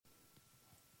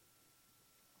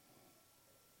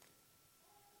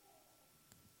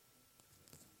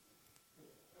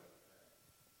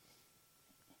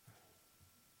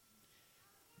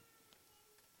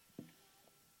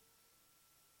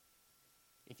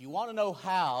If you want to know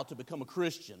how to become a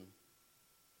Christian,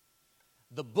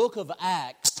 the book of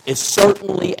Acts is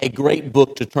certainly a great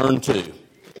book to turn to.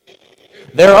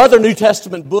 There are other New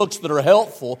Testament books that are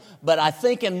helpful, but I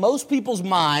think in most people's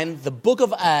mind, the book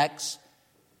of Acts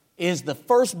is the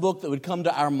first book that would come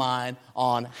to our mind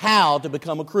on how to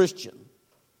become a Christian.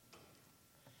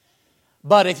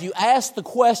 But if you ask the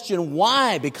question,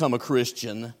 why become a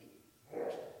Christian,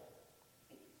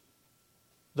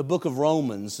 the book of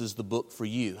Romans is the book for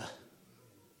you.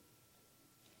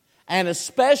 And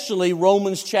especially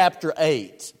Romans chapter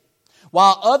 8.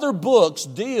 While other books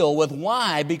deal with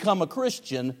why become a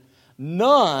Christian,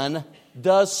 none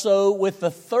does so with the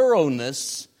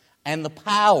thoroughness and the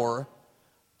power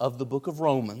of the book of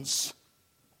Romans.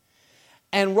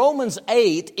 And Romans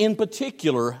 8 in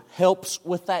particular helps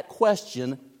with that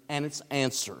question and its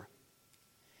answer.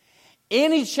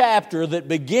 Any chapter that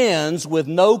begins with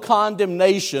no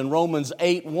condemnation, Romans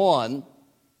 8:1,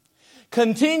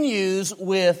 continues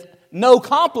with no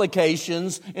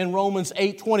complications in Romans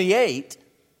 8:28,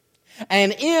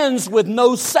 and ends with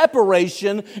no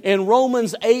separation in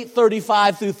Romans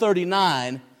 8:35 through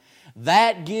 39,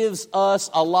 that gives us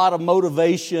a lot of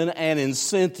motivation and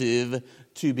incentive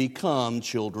to become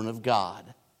children of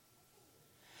God.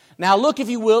 Now look, if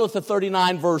you will, at the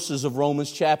 39 verses of Romans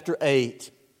chapter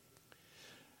 8.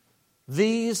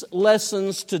 These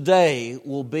lessons today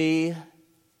will be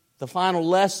the final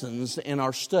lessons in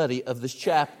our study of this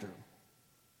chapter.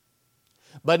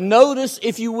 But notice,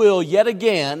 if you will, yet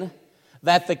again,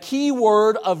 that the key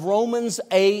word of Romans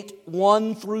 8,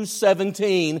 1 through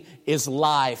 17 is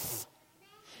life.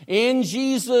 In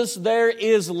Jesus there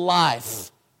is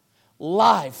life.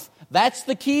 Life. That's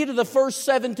the key to the first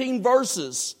 17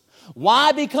 verses.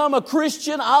 Why become a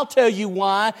Christian? I'll tell you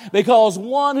why. Because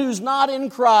one who's not in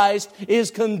Christ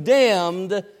is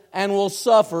condemned and will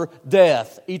suffer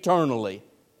death eternally.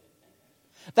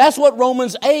 That's what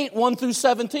Romans 8, 1 through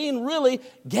 17 really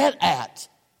get at.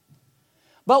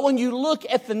 But when you look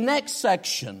at the next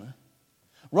section,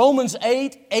 Romans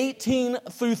 8, 18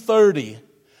 through 30,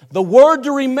 the word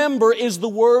to remember is the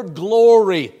word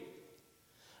glory.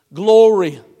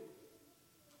 Glory.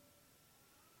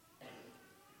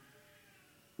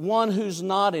 One who's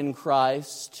not in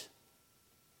Christ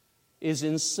is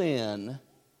in sin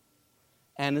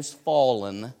and is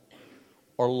fallen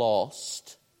or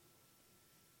lost.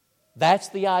 That's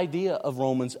the idea of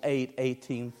Romans 8,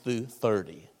 18 through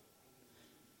 30.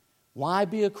 Why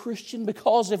be a Christian?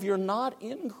 Because if you're not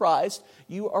in Christ,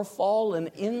 you are fallen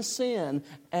in sin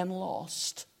and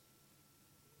lost.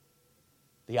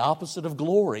 The opposite of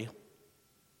glory.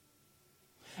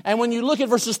 And when you look at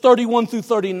verses 31 through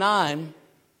 39,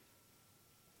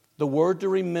 the word to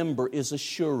remember is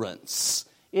assurance.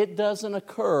 It doesn't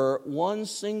occur one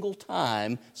single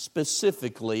time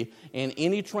specifically in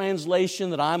any translation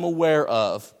that I'm aware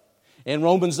of in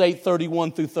Romans 8,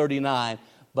 31 through 39.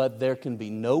 But there can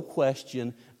be no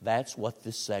question that's what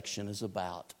this section is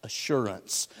about.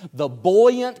 Assurance. The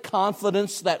buoyant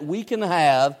confidence that we can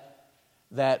have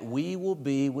that we will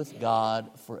be with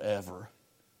God forever.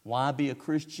 Why be a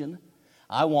Christian?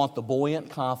 I want the buoyant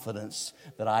confidence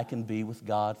that I can be with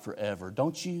God forever.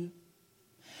 Don't you?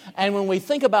 And when we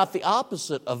think about the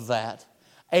opposite of that,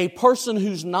 a person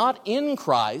who's not in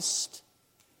Christ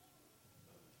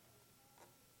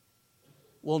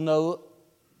will know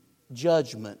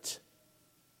judgment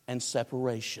and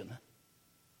separation.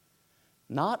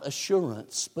 Not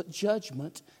assurance, but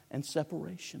judgment and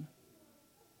separation.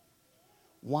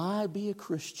 Why be a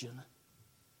Christian?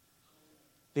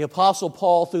 The Apostle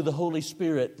Paul, through the Holy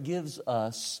Spirit, gives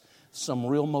us some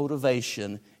real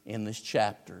motivation in this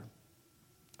chapter.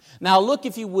 Now look,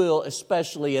 if you will,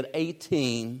 especially at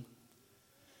 18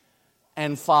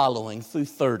 and following through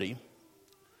 30.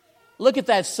 Look at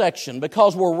that section,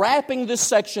 because we're wrapping this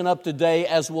section up today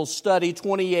as we'll study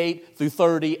 28 through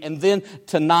 30 and then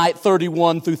tonight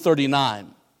 31 through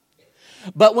 39.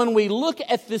 But when we look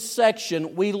at this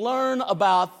section, we learn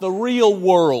about the real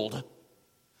world.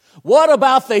 What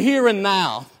about the here and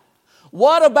now?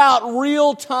 What about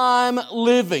real-time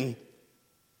living?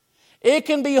 It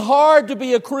can be hard to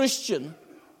be a Christian.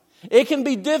 It can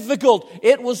be difficult.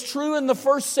 It was true in the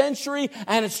first century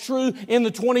and it's true in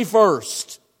the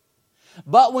 21st.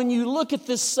 But when you look at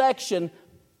this section,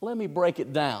 let me break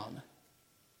it down.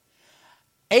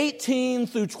 18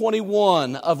 through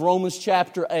 21 of Romans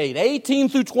chapter 8. 18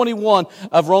 through 21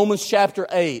 of Romans chapter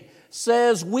 8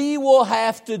 says we will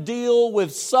have to deal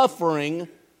with suffering,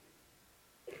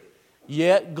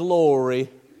 yet glory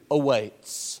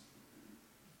awaits.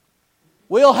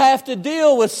 We'll have to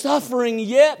deal with suffering,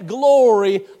 yet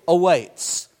glory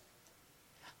awaits.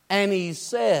 And he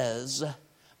says,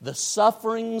 The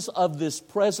sufferings of this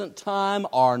present time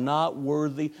are not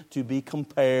worthy to be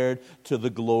compared to the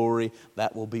glory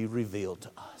that will be revealed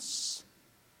to us.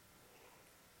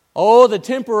 Oh, the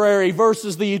temporary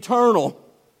versus the eternal.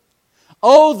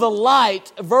 Oh, the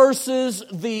light versus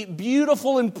the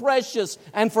beautiful and precious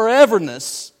and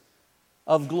foreverness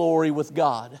of glory with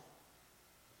God.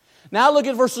 Now look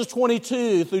at verses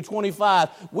 22 through 25.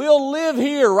 We'll live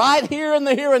here, right here in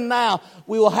the here and now.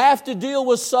 We will have to deal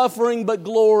with suffering, but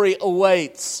glory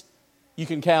awaits. You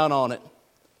can count on it.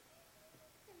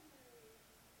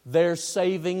 There's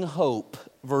saving hope,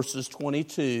 verses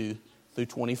 22 through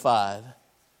 25.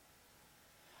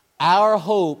 Our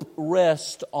hope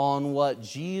rests on what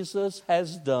Jesus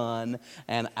has done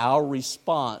and our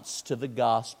response to the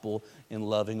gospel in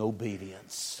loving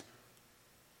obedience.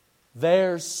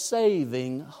 There's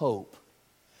saving hope.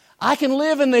 I can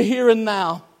live in the here and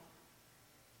now.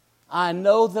 I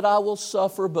know that I will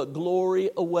suffer, but glory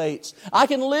awaits. I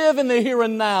can live in the here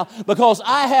and now because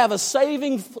I have a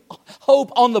saving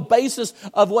hope on the basis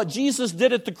of what Jesus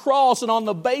did at the cross and on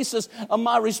the basis of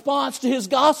my response to His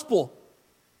gospel.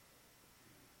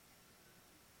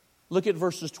 Look at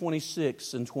verses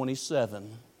 26 and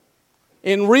 27.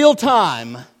 In real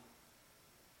time,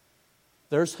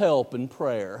 there's help in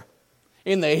prayer.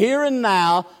 In the here and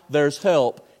now, there's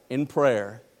help in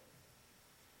prayer.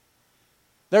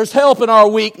 There's help in our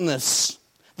weakness.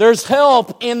 There's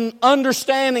help in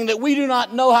understanding that we do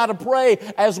not know how to pray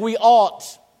as we ought.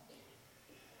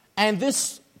 And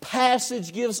this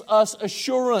passage gives us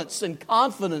assurance and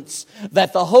confidence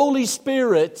that the Holy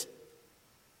Spirit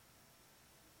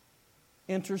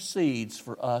intercedes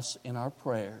for us in our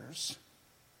prayers.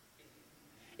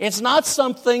 It's not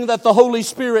something that the Holy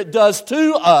Spirit does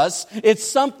to us. It's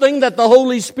something that the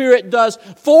Holy Spirit does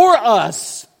for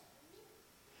us.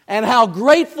 And how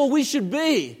grateful we should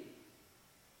be.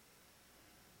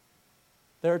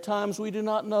 There are times we do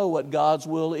not know what God's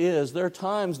will is. There are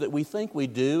times that we think we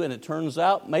do, and it turns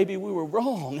out maybe we were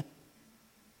wrong.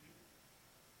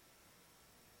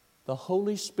 The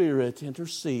Holy Spirit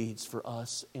intercedes for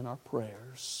us in our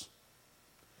prayers.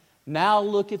 Now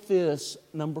look at this,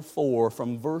 number 4,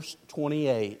 from verse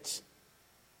 28.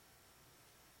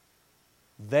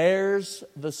 There's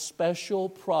the special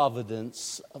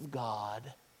providence of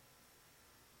God.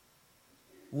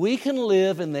 We can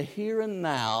live in the here and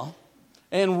now,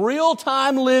 in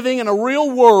real-time living in a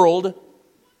real world,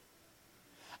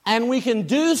 and we can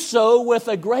do so with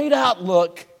a great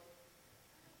outlook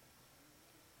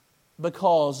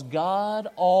because God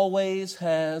always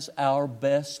has our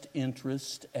best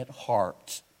interest at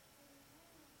heart.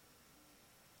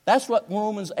 That's what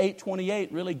Romans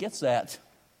 8:28 really gets at.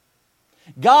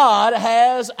 God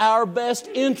has our best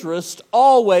interest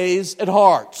always at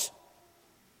heart.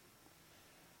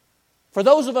 For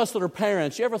those of us that are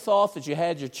parents, you ever thought that you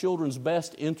had your children's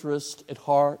best interest at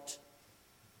heart?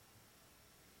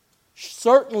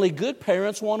 Certainly good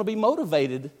parents want to be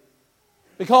motivated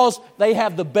because they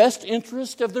have the best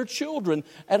interest of their children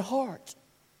at heart.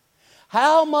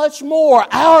 How much more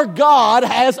our God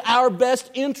has our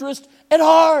best interest at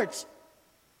heart.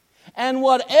 And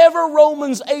whatever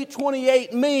Romans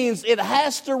 8:28 means, it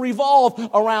has to revolve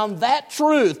around that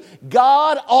truth.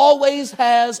 God always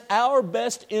has our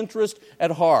best interest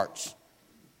at heart.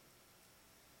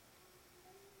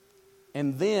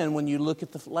 And then when you look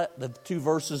at the two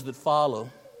verses that follow,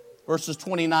 verses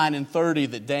 29 and 30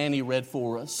 that Danny read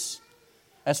for us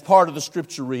as part of the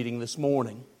scripture reading this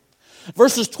morning.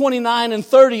 Verses 29 and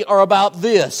 30 are about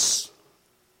this.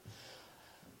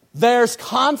 There's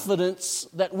confidence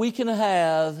that we can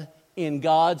have in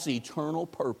God's eternal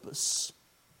purpose.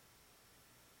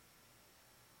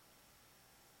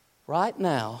 Right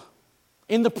now,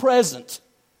 in the present.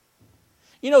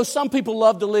 You know, some people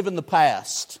love to live in the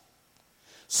past.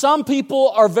 Some people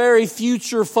are very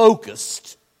future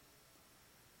focused.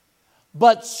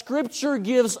 But Scripture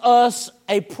gives us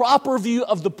a proper view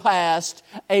of the past,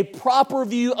 a proper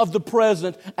view of the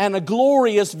present, and a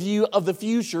glorious view of the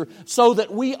future so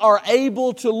that we are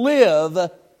able to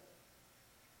live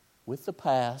with the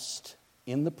past,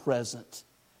 in the present,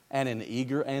 and in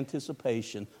eager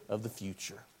anticipation of the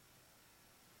future.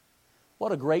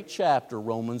 What a great chapter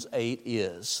Romans 8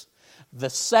 is. The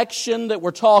section that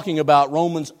we're talking about,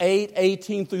 Romans 8,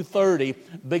 18 through 30,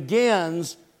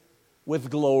 begins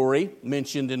with glory,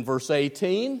 mentioned in verse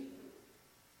 18.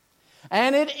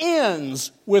 And it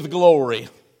ends with glory.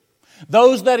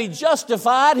 Those that He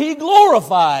justified, He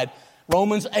glorified.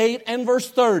 Romans 8 and verse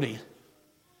 30.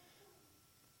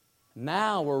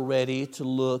 Now we're ready to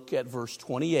look at verse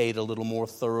 28 a little more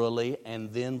thoroughly,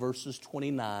 and then verses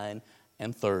 29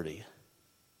 and 30.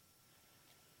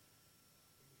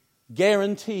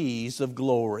 Guarantees of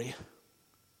glory.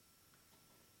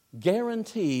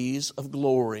 Guarantees of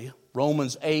glory.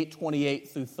 Romans 8:28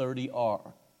 through 30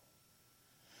 are.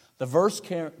 The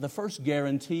first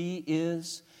guarantee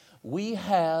is we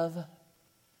have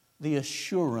the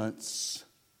assurance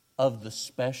of the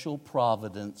special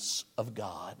providence of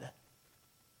God.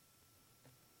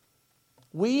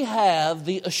 We have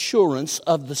the assurance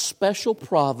of the special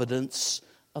providence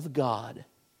of God.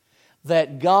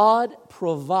 That God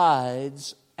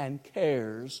provides and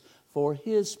cares for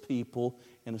His people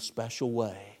in a special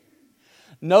way.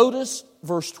 Notice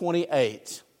verse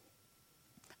 28.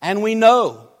 And we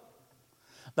know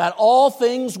that all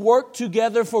things work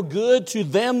together for good to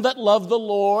them that love the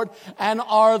Lord and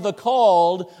are the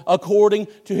called according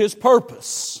to His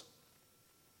purpose.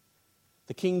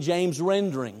 The King James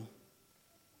rendering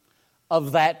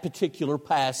of that particular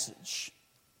passage.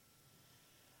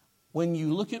 When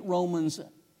you look at Romans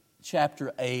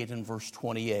chapter 8 and verse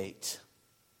 28,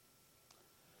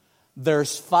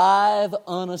 there's 5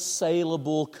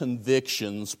 unassailable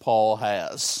convictions Paul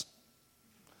has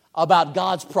about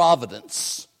God's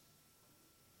providence.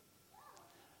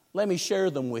 Let me share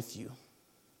them with you.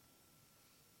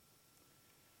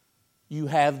 You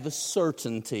have the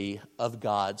certainty of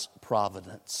God's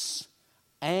providence.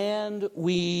 And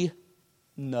we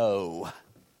know.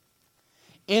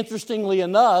 Interestingly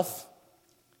enough,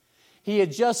 he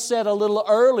had just said a little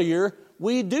earlier,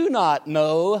 we do not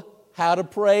know how to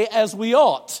pray as we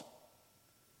ought.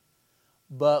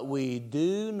 But we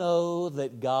do know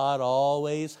that God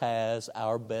always has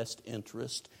our best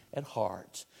interest at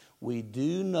heart. We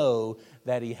do know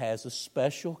that He has a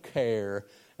special care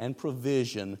and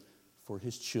provision for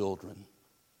His children.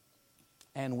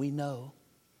 And we know.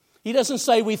 He doesn't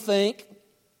say we think,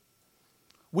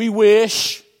 we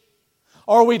wish,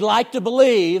 or we'd like to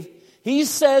believe. He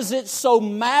says it so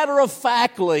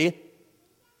matter-of-factly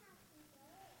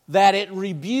that it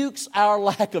rebukes our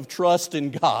lack of trust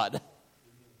in God.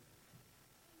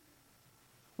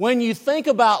 When you think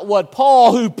about what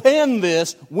Paul, who penned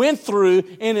this, went through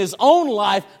in his own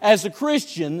life as a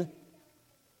Christian,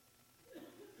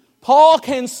 Paul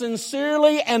can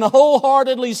sincerely and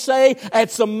wholeheartedly say,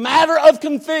 it's a matter of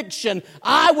conviction,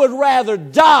 I would rather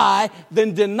die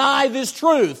than deny this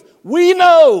truth. We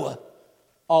know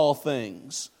all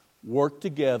things work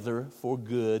together for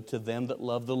good to them that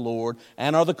love the Lord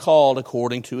and are the called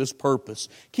according to His purpose.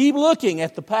 Keep looking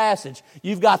at the passage.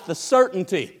 You've got the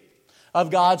certainty of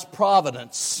God's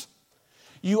providence.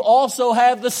 You also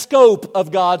have the scope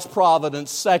of God's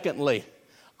providence, secondly.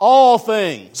 All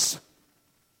things.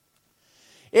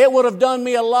 It would have done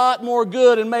me a lot more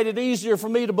good and made it easier for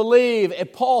me to believe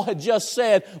if Paul had just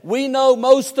said, we know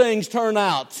most things turn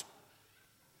out.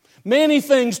 Many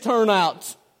things turn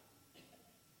out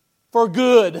for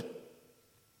good.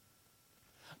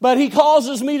 But he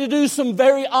causes me to do some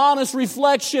very honest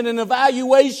reflection and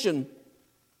evaluation.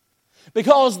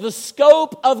 Because the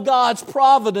scope of God's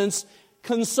providence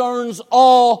concerns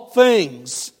all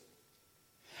things.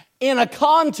 In a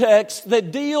context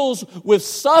that deals with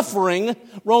suffering,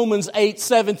 Romans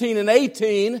 8:17 and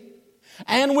 18,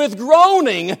 and with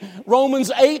groaning, Romans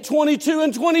 8:22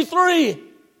 and 23.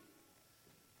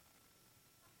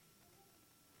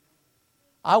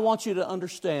 I want you to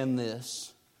understand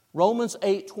this. Romans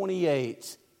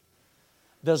 8:28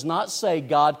 does not say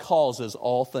God causes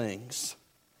all things.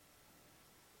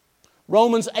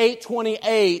 Romans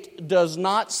 8:28 does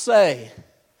not say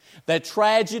that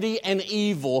tragedy and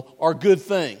evil are good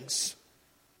things.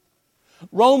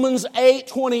 Romans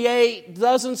 8:28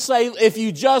 doesn't say if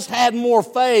you just had more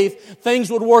faith,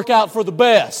 things would work out for the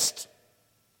best.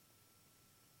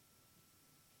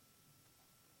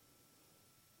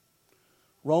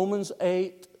 Romans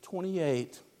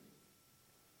 8:28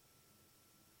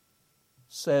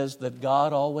 says that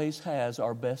God always has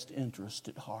our best interest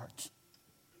at heart.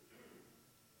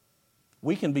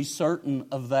 We can be certain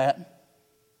of that.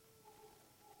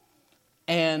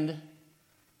 And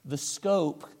the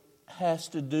scope has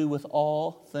to do with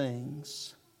all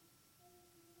things.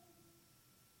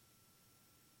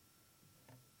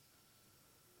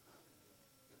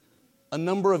 A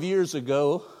number of years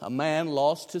ago, a man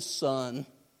lost his son.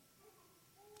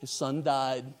 His son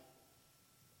died.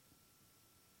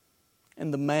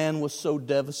 And the man was so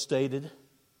devastated.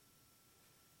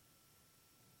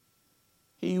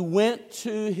 He went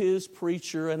to his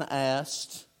preacher and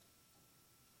asked,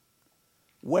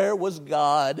 where was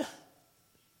God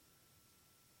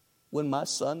when my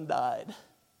son died?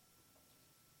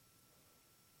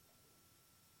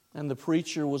 And the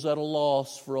preacher was at a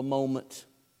loss for a moment.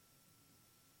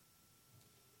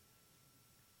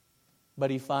 But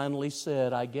he finally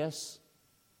said, I guess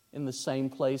in the same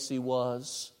place he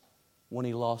was when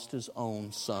he lost his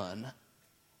own son.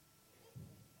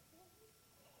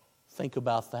 Think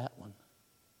about that one.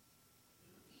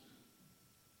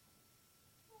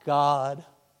 God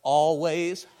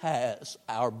always has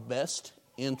our best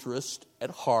interest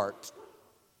at heart,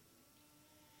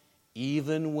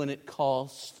 even when it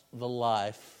costs the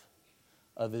life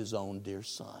of his own dear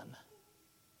son.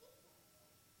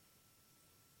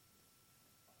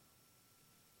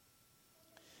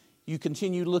 You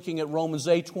continue looking at Romans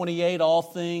 8:28, all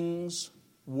things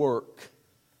work.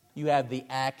 You have the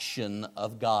action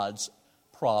of God's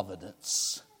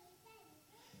providence.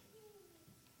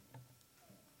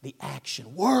 The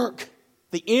action, work,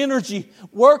 the energy,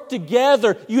 work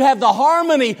together. You have the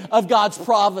harmony of God's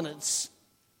providence.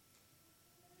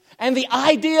 And the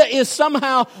idea is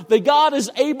somehow that God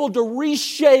is able to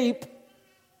reshape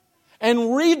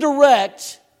and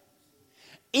redirect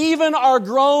even our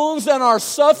groans and our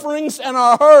sufferings and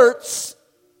our hurts,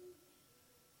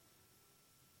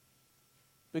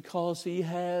 because He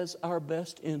has our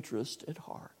best interest at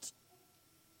heart.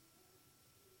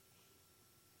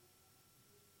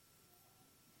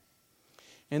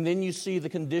 And then you see the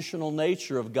conditional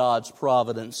nature of God's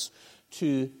providence.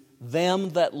 To them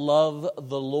that love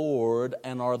the Lord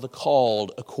and are the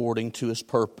called according to His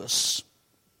purpose.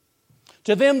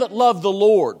 To them that love the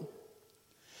Lord.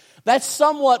 That's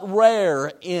somewhat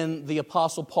rare in the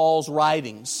Apostle Paul's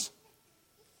writings.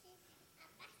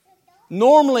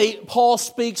 Normally, Paul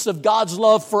speaks of God's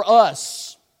love for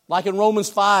us, like in Romans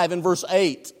 5 and verse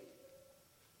 8.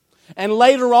 And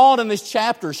later on in this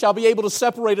chapter, shall be able to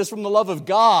separate us from the love of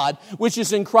God, which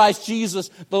is in Christ Jesus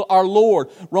our Lord.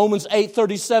 Romans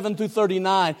 8:37 through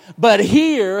 39. But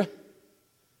here,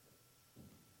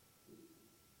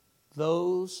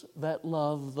 those that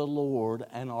love the Lord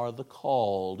and are the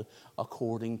called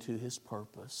according to His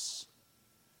purpose.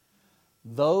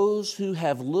 Those who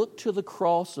have looked to the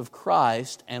cross of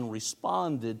Christ and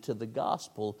responded to the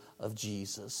gospel of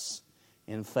Jesus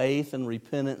in faith and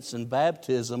repentance and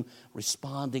baptism,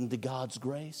 responding to God's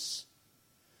grace.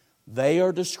 They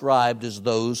are described as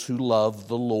those who love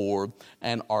the Lord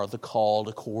and are the called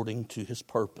according to His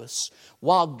purpose.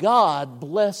 While God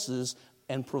blesses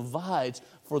and provides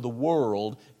for the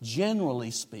world,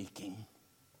 generally speaking,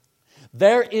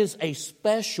 there is a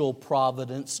special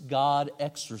providence God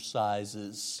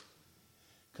exercises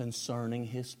concerning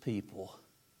His people.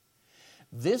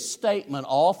 This statement,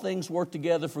 all things work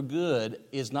together for good,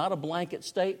 is not a blanket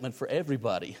statement for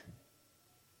everybody.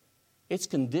 It's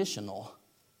conditional.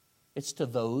 It's to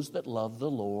those that love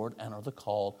the Lord and are the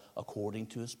called according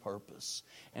to His purpose.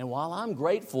 And while I'm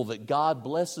grateful that God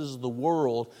blesses the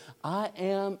world, I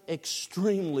am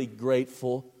extremely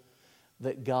grateful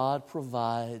that God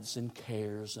provides and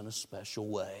cares in a special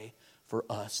way for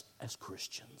us as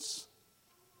Christians.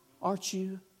 Aren't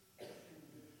you?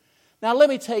 Now let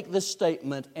me take this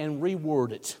statement and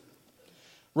reword it.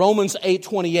 Romans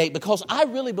 8:28, because I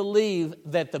really believe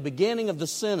that the beginning of the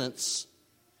sentence,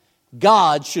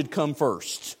 God should come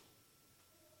first.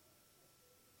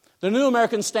 The New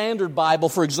American Standard Bible,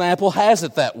 for example, has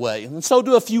it that way, and so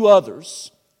do a few others.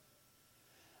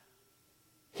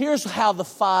 Here's how the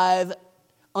 5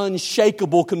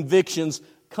 unshakable convictions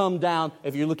come down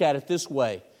if you look at it this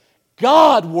way.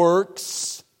 God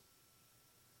works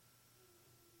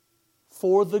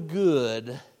for the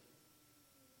good.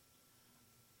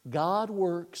 God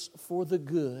works for the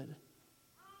good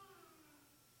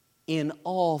in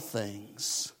all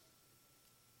things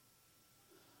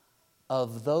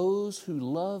of those who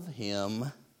love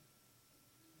Him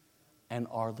and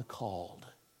are the called.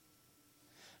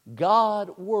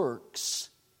 God works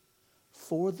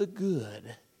for the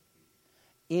good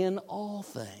in all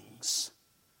things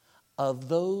of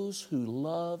those who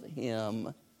love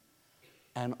Him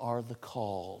and are the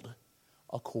called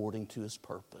according to His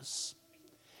purpose.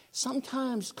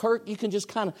 Sometimes, Kirk, you can just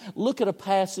kind of look at a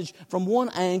passage from one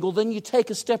angle, then you take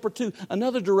a step or two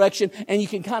another direction, and you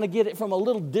can kind of get it from a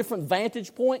little different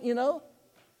vantage point, you know?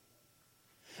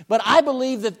 But I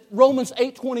believe that Romans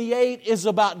 8:28 is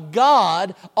about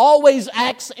God always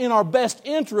acts in our best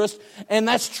interest, and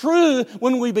that's true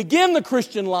when we begin the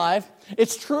Christian life.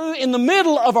 It's true in the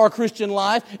middle of our Christian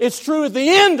life. It's true at the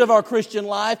end of our Christian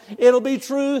life. It'll be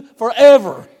true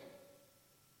forever.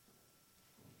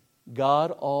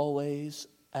 God always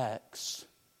acts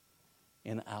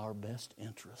in our best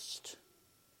interest.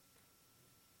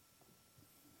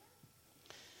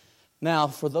 Now,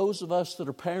 for those of us that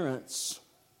are parents,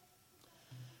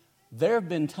 there have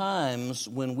been times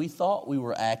when we thought we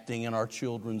were acting in our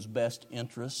children's best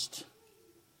interest,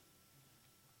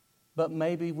 but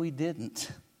maybe we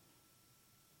didn't.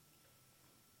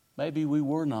 Maybe we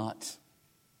were not.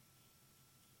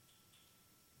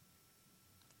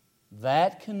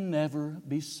 That can never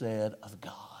be said of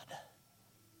God.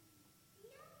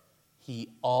 He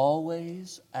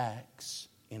always acts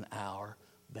in our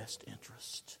best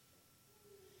interest.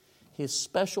 His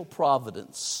special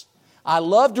providence. I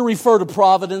love to refer to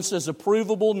providence as a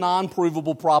provable,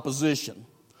 non-provable proposition.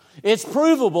 It's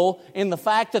provable in the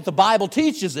fact that the Bible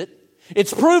teaches it.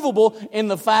 It's provable in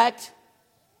the fact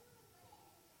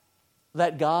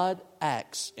that God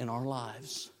acts in our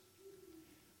lives.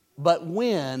 But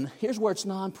here's where it's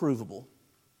non-provable.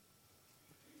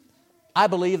 I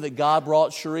believe that God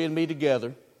brought Shuri and me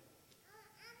together.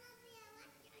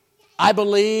 I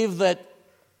believe that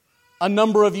a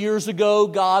number of years ago,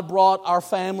 God brought our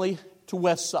family to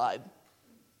Westside.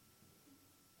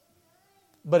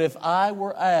 But if I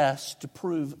were asked to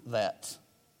prove that,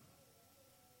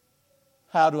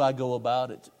 how do I go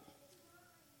about it?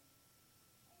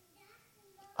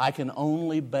 I can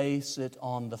only base it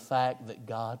on the fact that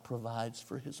God provides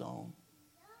for His own.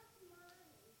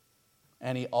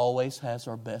 And He always has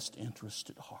our best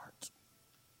interest at heart.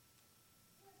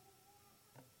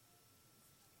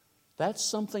 That's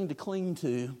something to cling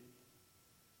to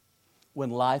when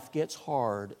life gets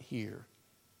hard here.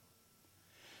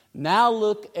 Now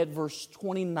look at verse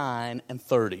 29 and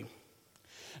 30.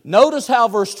 Notice how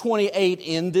verse 28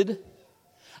 ended.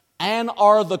 And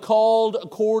are the called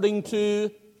according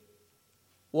to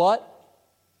what?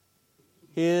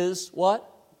 His what?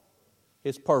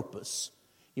 His purpose.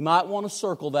 You might want to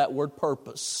circle that word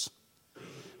purpose.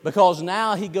 Because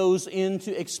now he goes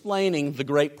into explaining the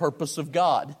great purpose of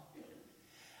God.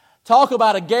 Talk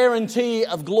about a guarantee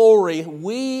of glory.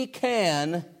 We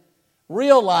can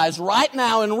realize right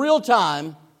now in real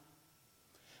time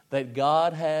that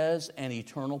God has an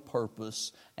eternal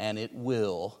purpose and it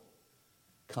will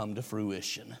come to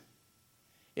fruition.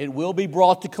 It will be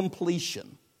brought to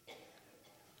completion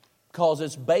because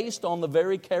it's based on the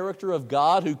very character of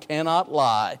God who cannot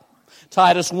lie.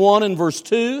 Titus 1 and verse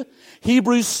 2,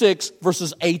 Hebrews 6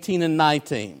 verses 18 and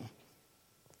 19.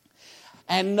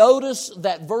 And notice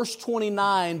that verse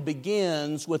 29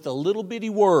 begins with a little bitty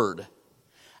word.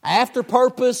 After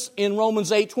purpose in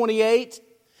Romans 8:28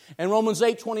 and Romans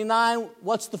 8:29,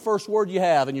 what's the first word you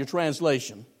have in your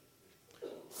translation?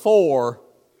 For,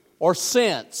 or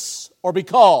since, or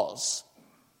because.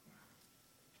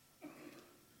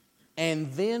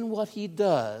 And then what he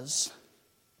does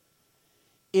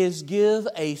is give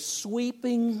a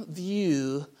sweeping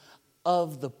view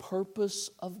of the purpose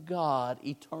of God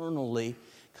eternally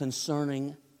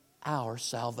concerning our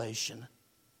salvation.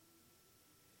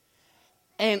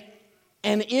 And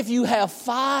if you have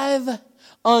 5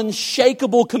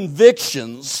 unshakable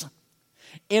convictions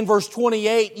in verse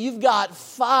 28, you've got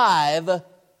 5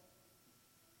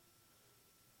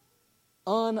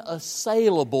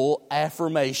 unassailable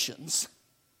affirmations.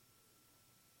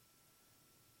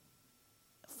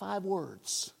 5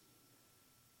 words.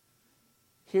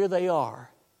 Here they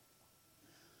are.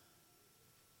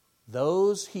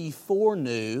 Those He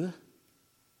foreknew,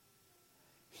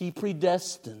 He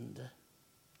predestined.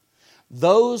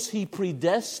 Those He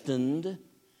predestined,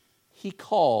 He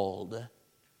called.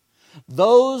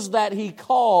 Those that He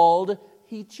called,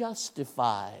 He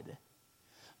justified.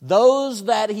 Those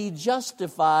that He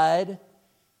justified,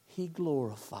 He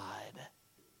glorified.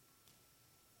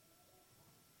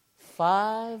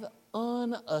 5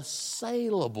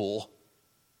 unassailable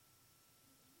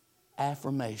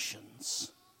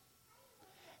affirmations.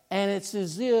 And it's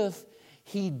as if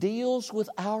He deals with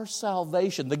our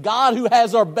salvation. The God who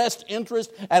has our best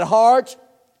interest at heart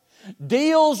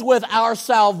deals with our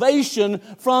salvation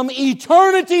from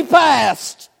eternity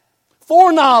past.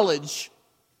 Foreknowledge,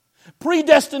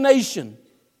 predestination.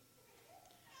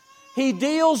 He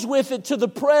deals with it to the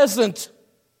present.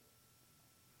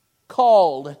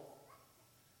 Called,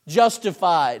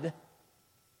 justified.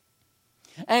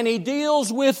 And He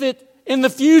deals with it in the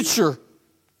future.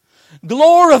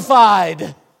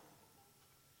 Glorified.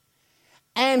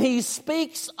 And He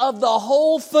speaks of the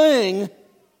whole thing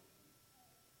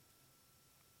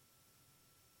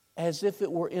as if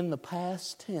it were in the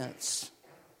past tense.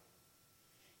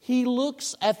 He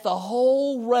looks at the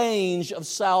whole range of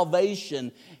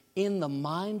salvation in the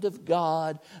mind of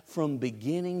God from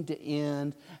beginning to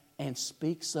end and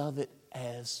speaks of it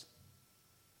as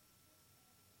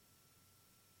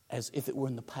if it were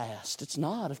in the past. It's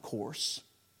not, of course.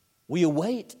 We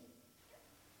await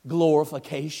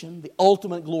glorification, the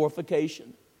ultimate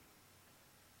glorification.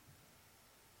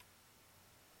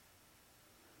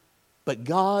 But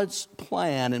God's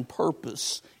plan and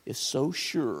purpose is so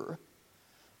sure,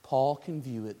 Paul can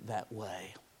view it that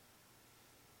way.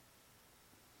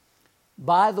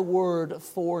 By the word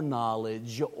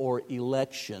foreknowledge or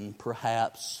election,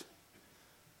 perhaps,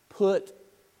 put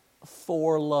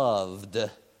foreloved,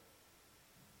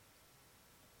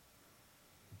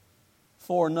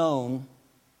 foreknown,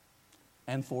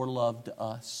 and foreloved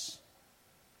us.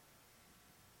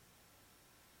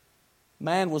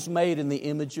 Man was made in the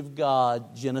image of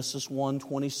God, Genesis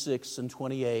 1:26 and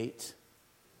 28.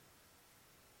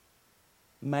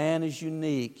 Man is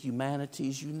unique, humanity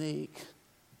is unique.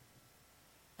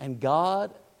 And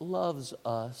God loves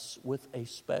us with a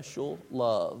special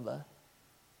love.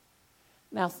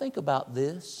 Now think about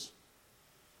this.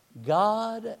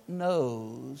 God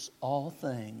knows all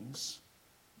things.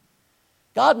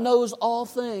 God knows all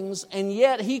things, and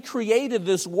yet He created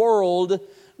this world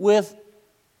with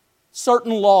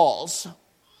certain laws.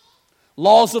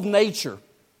 Laws of nature.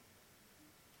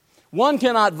 One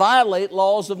cannot violate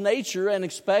laws of nature and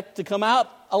expect to come out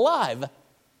alive.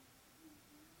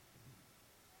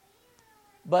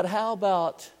 But how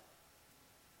about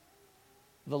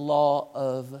the law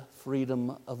of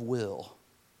freedom of will?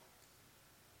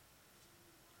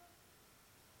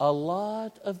 A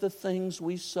lot of the things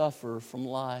we suffer from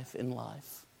life in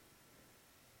life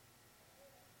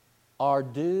are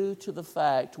due to the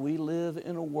fact we live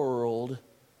in a world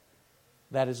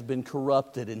that has been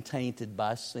corrupted and tainted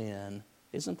by sin.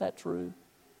 Isn't that true?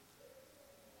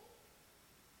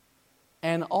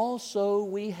 And also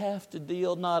we have to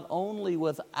deal not only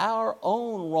with our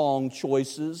own wrong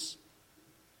choices,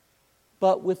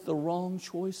 but with the wrong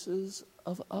choices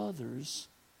of others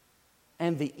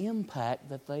and the impact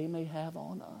that they may have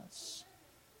on us.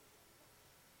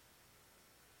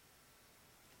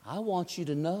 I want you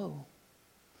to know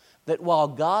that while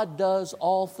God does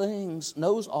all things,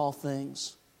 knows all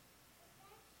things,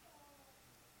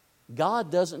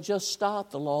 God doesn't just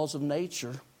stop the laws of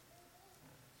nature.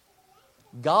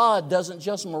 God doesn't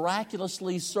just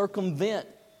miraculously circumvent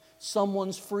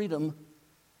someone's freedom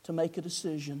to make a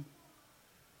decision.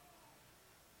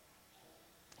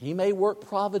 He may work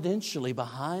providentially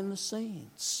behind the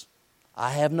scenes.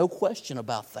 I have no question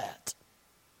about that.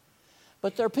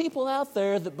 But there are people out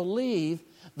there that believe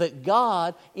that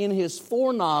God, in His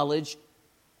foreknowledge,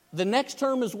 the next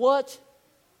term is what?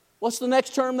 What's the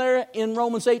next term there in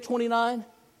Romans 8:29?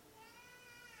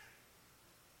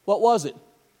 What was it?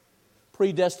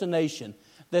 Predestination.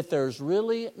 That there's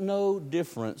really no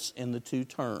difference in the two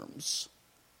terms.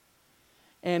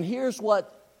 And here's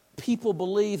what people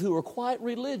believe who are quite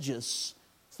religious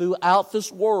throughout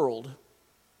this world.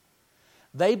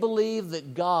 They believe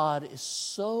that God is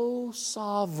so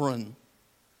sovereign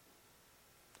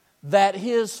that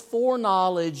His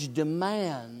foreknowledge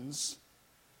demands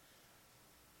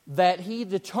that He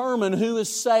determine who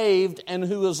is saved and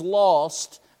who is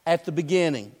lost at the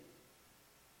beginning.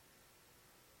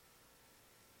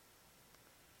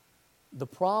 The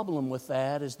problem with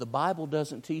that is the Bible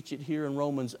doesn't teach it here in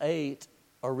Romans 8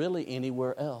 or really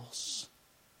anywhere else.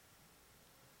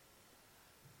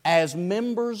 As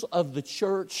members of the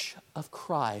church of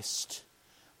Christ,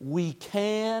 we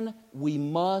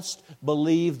must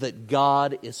believe that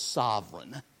God is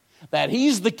sovereign. That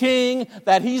He's the King,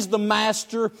 that He's the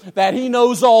Master, that He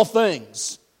knows all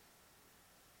things.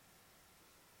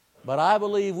 But I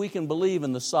believe we can believe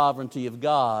in the sovereignty of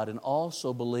God and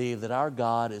also believe that our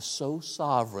God is so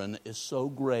sovereign, is so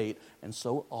great, and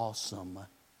so awesome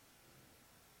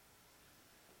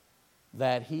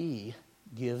that He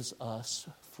gives us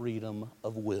freedom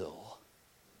of will.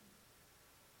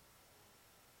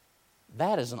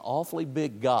 That is an awfully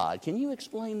big God. Can you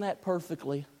explain that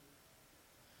perfectly?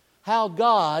 How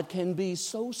God can be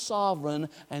so sovereign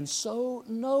and so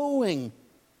knowing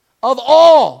of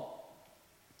all.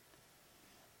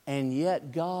 And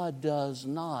yet God does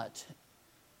not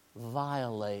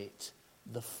violate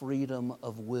the freedom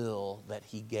of will that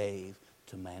He gave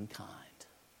to mankind.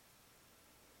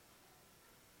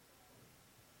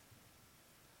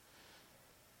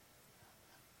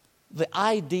 The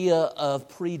idea of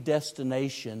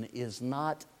predestination is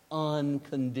not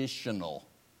unconditional.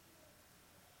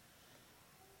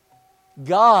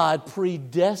 God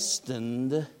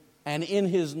predestined, and in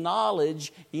His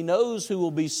knowledge, He knows who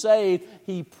will be saved.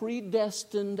 He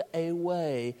predestined a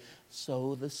way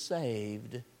so the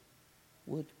saved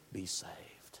would be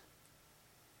saved.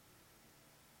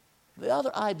 The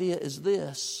other idea is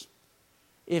this.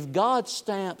 If God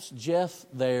stamps Jeff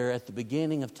there at the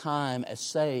beginning of time as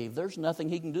saved, there's nothing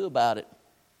He can do about it.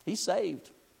 He's saved.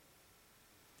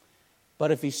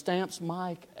 But if He stamps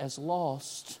Mike as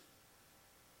lost,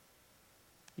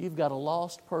 you've got a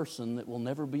lost person that will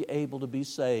never be able to be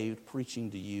saved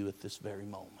preaching to you at this very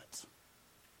moment.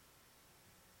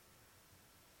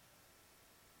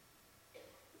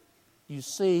 You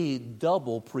see,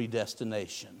 double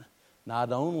predestination.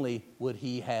 Not only would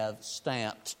He have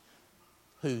stamped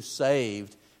who's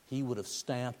saved, He would have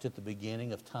stamped at the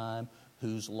beginning of time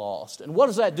who's lost. And what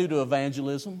does that do to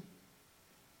evangelism?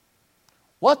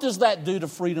 What does that do to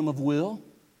freedom of will?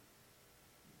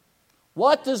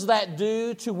 What does that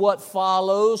do to what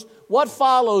follows? What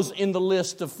follows in the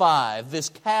list of 5? This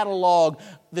catalog,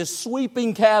 this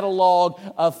sweeping catalog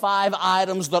of 5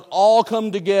 items that all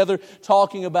come together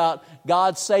talking about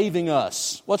God saving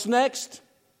us. What's next?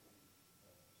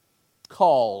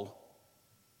 Call.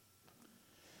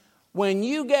 When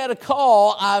you get a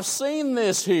call, I've seen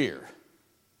this here.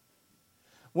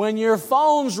 When your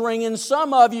phone's ringing,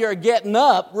 some of you are getting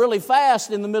up really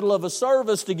fast in the middle of a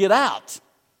service to get out.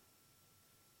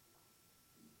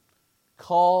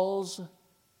 Calls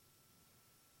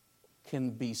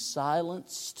can be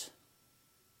silenced,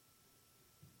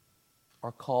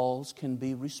 or calls can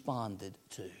be responded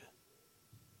to.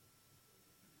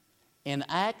 In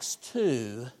Acts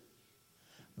 2,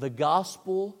 the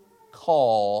gospel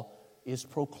call is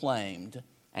proclaimed,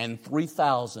 and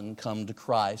 3,000 come to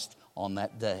Christ on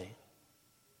that day.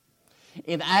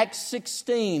 In Acts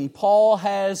 16, Paul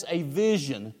has a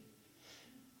vision.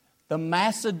 The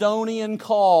Macedonian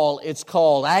call, it's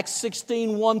called. Acts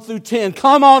 16, 1 through 10.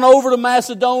 Come on over to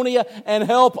Macedonia and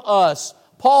help us.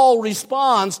 Paul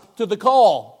responds to the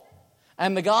call,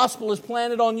 and the gospel is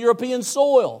planted on European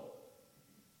soil.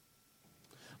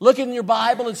 Look in your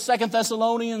Bible at 2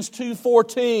 Thessalonians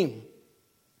 2:14.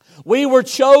 We were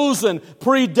chosen,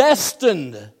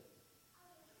 predestined,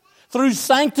 through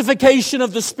sanctification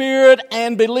of the Spirit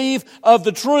and belief of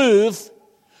the truth,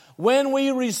 when we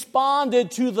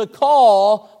responded to the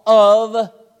call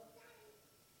of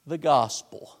the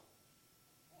gospel.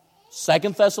 2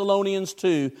 Thessalonians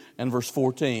 2 and verse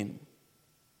 14.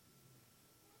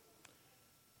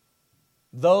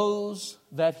 Those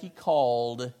that He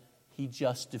called, He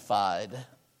justified.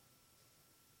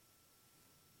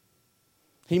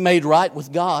 He made right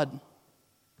with God.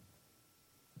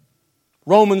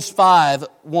 Romans 5,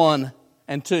 1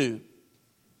 and 2.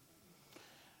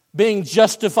 Being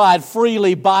justified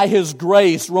freely by His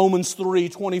grace, Romans 3,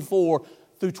 24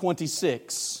 through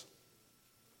 26.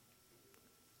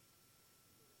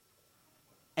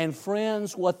 And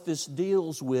friends, what this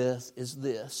deals with is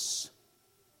this.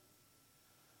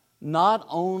 Not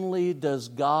only does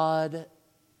God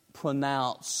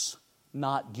pronounce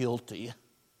not guilty,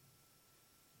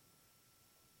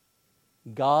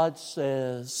 God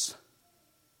says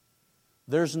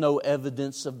there's no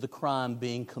evidence of the crime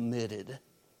being committed.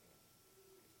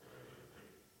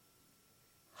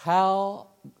 How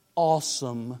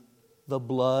awesome the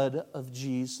blood of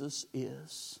Jesus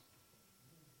is.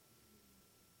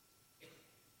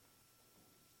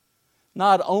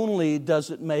 Not only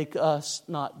does it make us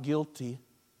not guilty,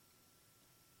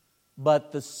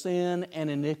 but the sin and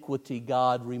iniquity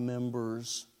God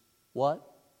remembers, what?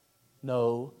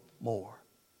 No more.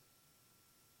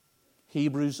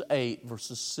 Hebrews 8,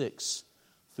 verses 6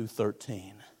 through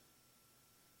 13.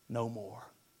 No more.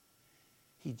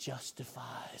 He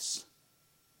justifies.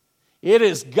 It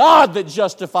is God that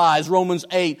justifies, Romans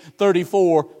 8,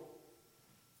 34,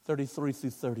 33 through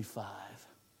 35.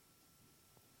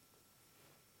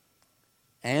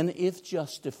 And if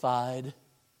justified,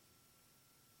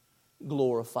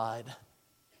 glorified.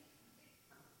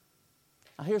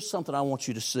 Now here's something I want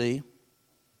you to see.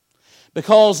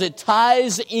 Because it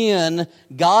ties in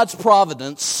God's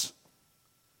providence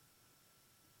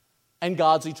and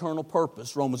God's eternal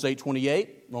purpose. Romans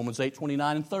 8:28, Romans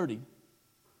 8:29 and 30.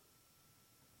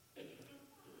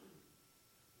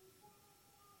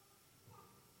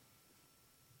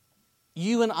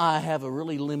 You and I have a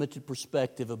really limited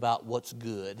perspective about what's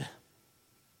good.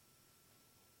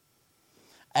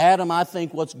 Adam, I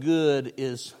think what's good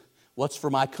is what's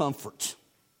for my comfort.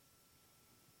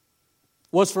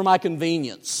 What's for my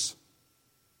convenience?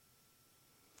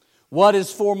 What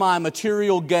is for my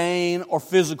material gain or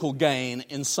physical gain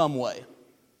in some way?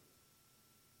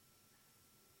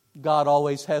 God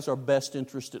always has our best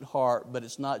interest at heart, but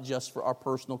it's not just for our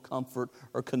personal comfort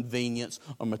or convenience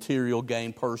or material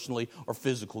gain personally or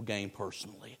physical gain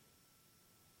personally.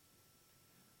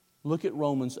 Look at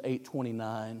Romans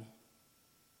 8:29.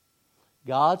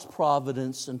 God's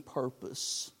providence and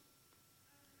purpose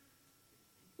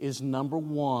is number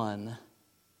one,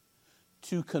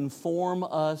 to conform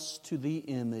us to the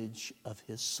image of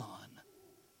His Son.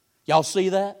 Y'all see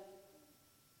that?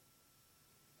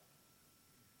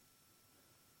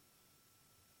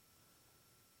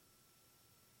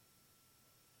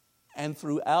 And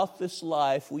throughout this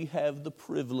life, we have the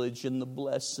privilege and the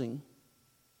blessing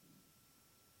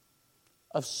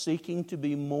of seeking to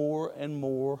be more and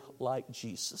more like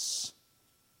Jesus.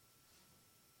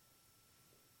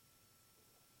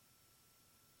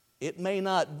 It may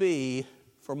not be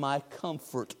for my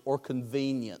comfort or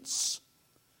convenience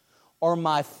or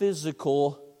my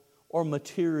physical or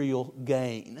material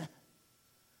gain.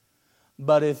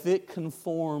 But if it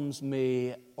conforms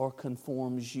me or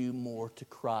conforms you more to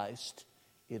Christ,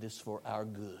 it is for our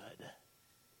good.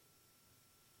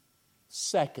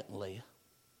 Secondly,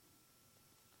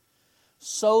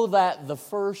 so that the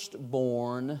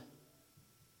firstborn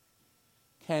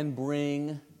can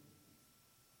bring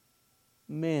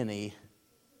many.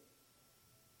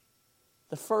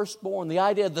 The firstborn, the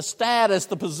idea, the status,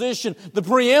 the position, the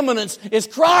preeminence is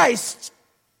Christ.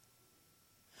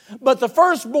 But the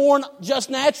firstborn just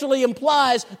naturally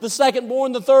implies the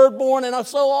secondborn, the thirdborn, and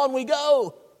so on we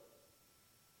go.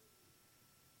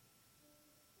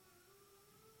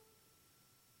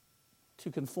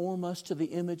 To conform us to the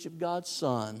image of God's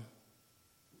Son,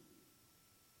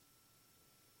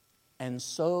 and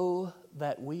so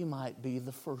that we might be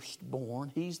the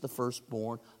firstborn. He's the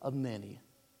firstborn of many.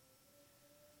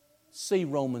 See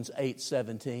Romans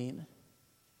 8:17.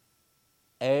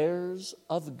 Heirs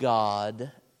of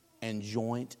God and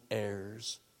joint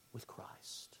heirs with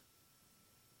Christ.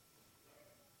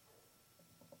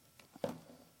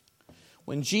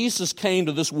 When Jesus came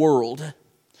to this world,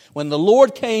 when the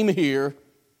Lord came here,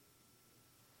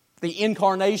 the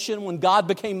incarnation, when God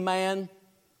became man,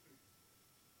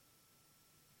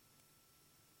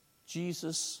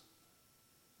 Jesus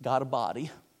got a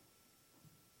body.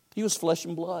 He was flesh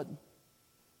and blood.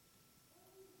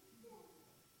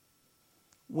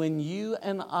 When you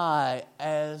and I,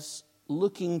 as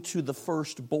looking to the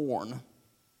firstborn,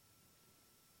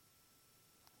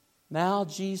 now,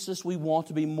 Jesus, we want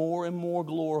to be more and more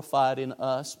glorified in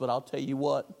us, but I'll tell you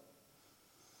what,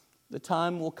 the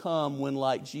time will come when,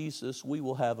 like Jesus, we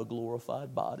will have a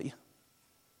glorified body.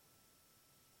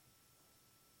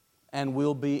 And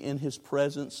we'll be in His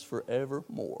presence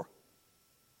forevermore.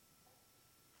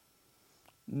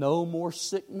 No more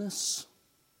sickness.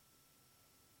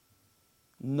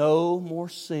 No more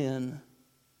sin.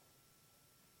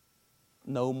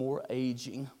 No more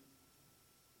aging.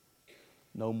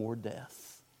 No more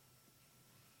death.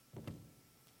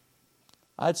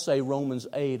 I'd say Romans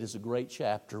 8 is a great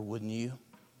chapter, wouldn't you?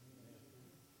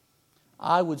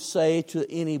 I would say to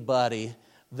anybody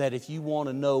that if you want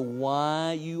to know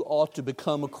why you ought to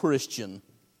become a Christian,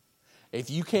 if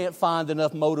you can't find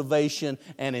enough motivation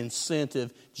and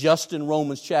incentive just in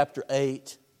Romans chapter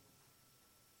 8,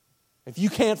 if you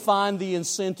can't find the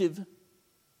incentive,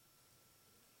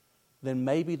 then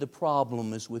maybe the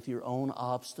problem is with your own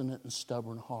obstinate and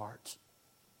stubborn heart,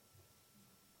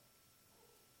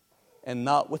 and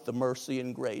not with the mercy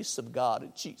and grace of God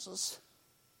and Jesus.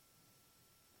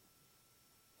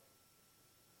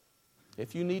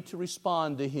 If you need to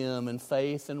respond to Him in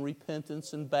faith and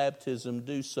repentance and baptism,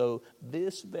 do so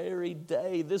this very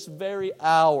day, this very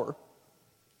hour.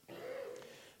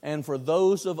 And for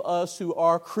those of us who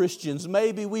are Christians,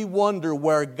 maybe we wonder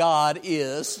where God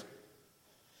is.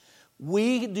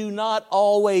 We do not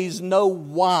always know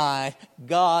why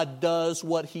God does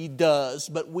what He does,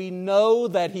 but we know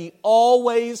that He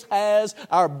always has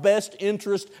our best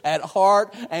interest at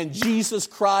heart, and Jesus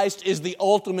Christ is the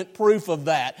ultimate proof of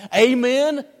that.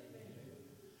 Amen?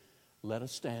 Let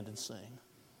us stand and sing.